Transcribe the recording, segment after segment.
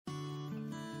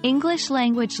English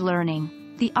language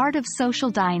learning, the art of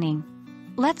social dining.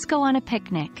 Let's go on a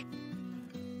picnic.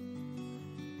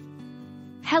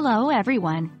 Hello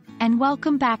everyone, and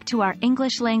welcome back to our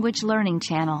English language learning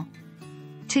channel.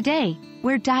 Today,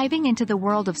 we're diving into the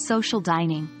world of social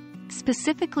dining,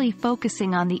 specifically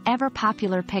focusing on the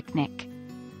ever-popular picnic.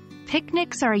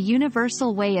 Picnics are a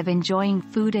universal way of enjoying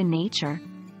food and nature,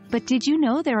 but did you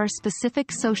know there are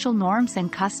specific social norms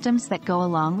and customs that go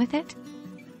along with it?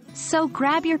 So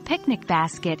grab your picnic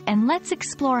basket and let's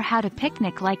explore how to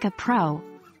picnic like a pro.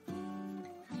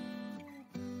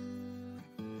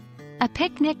 A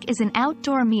picnic is an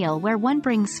outdoor meal where one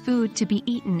brings food to be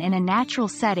eaten in a natural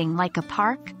setting like a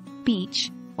park, beach,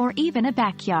 or even a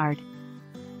backyard.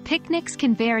 Picnics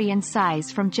can vary in size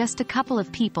from just a couple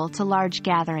of people to large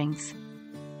gatherings.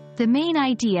 The main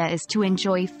idea is to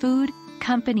enjoy food,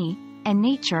 company, and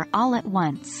nature all at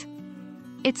once.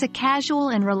 It's a casual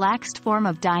and relaxed form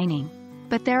of dining,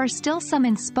 but there are still some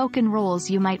unspoken rules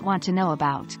you might want to know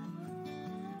about.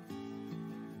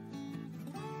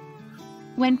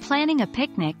 When planning a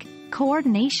picnic,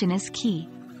 coordination is key.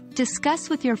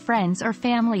 Discuss with your friends or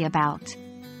family about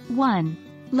 1.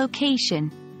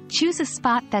 Location. Choose a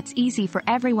spot that's easy for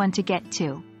everyone to get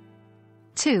to.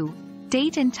 2.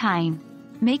 Date and time.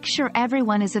 Make sure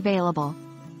everyone is available.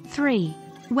 3.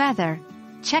 Weather.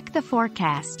 Check the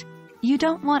forecast. You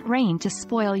don't want rain to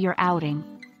spoil your outing.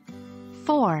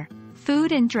 4.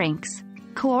 Food and drinks.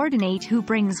 Coordinate who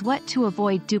brings what to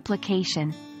avoid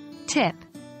duplication. Tip.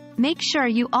 Make sure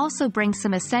you also bring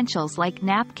some essentials like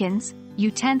napkins,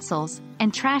 utensils,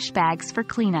 and trash bags for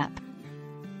cleanup.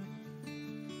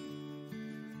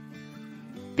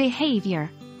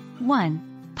 Behavior.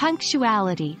 1.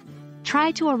 Punctuality. Try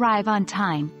to arrive on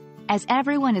time, as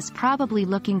everyone is probably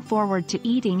looking forward to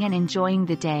eating and enjoying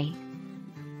the day.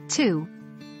 2.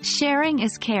 Sharing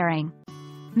is caring.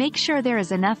 Make sure there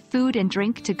is enough food and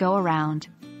drink to go around.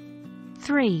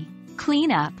 3.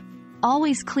 Clean up.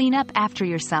 Always clean up after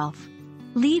yourself.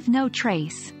 Leave no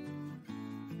trace.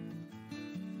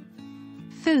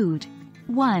 Food.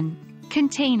 1.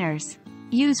 Containers.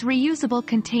 Use reusable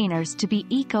containers to be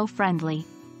eco-friendly.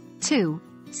 2.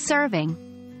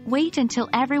 Serving. Wait until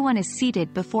everyone is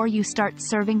seated before you start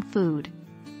serving food.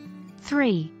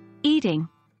 3. Eating.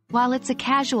 While it's a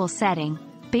casual setting,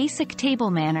 basic table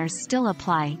manners still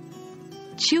apply.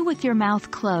 Chew with your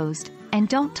mouth closed, and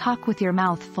don't talk with your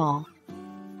mouth full.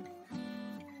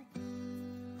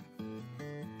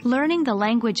 Learning the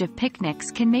language of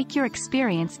picnics can make your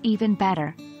experience even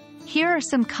better. Here are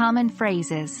some common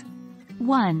phrases.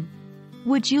 1.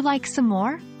 Would you like some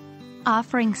more?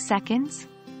 Offering seconds.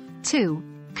 2.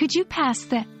 Could you pass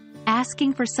the?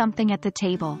 Asking for something at the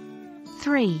table.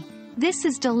 3. This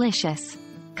is delicious.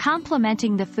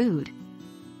 Complimenting the food.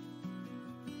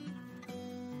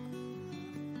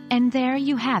 And there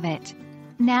you have it.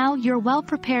 Now you're well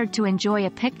prepared to enjoy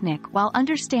a picnic while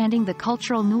understanding the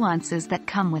cultural nuances that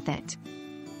come with it.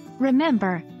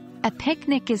 Remember, a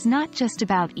picnic is not just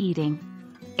about eating.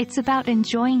 It's about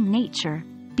enjoying nature,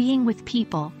 being with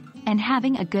people, and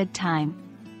having a good time.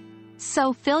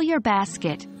 So fill your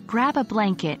basket, grab a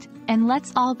blanket, and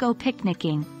let's all go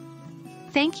picnicking.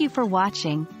 Thank you for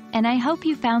watching, and I hope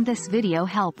you found this video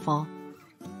helpful.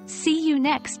 See you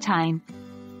next time.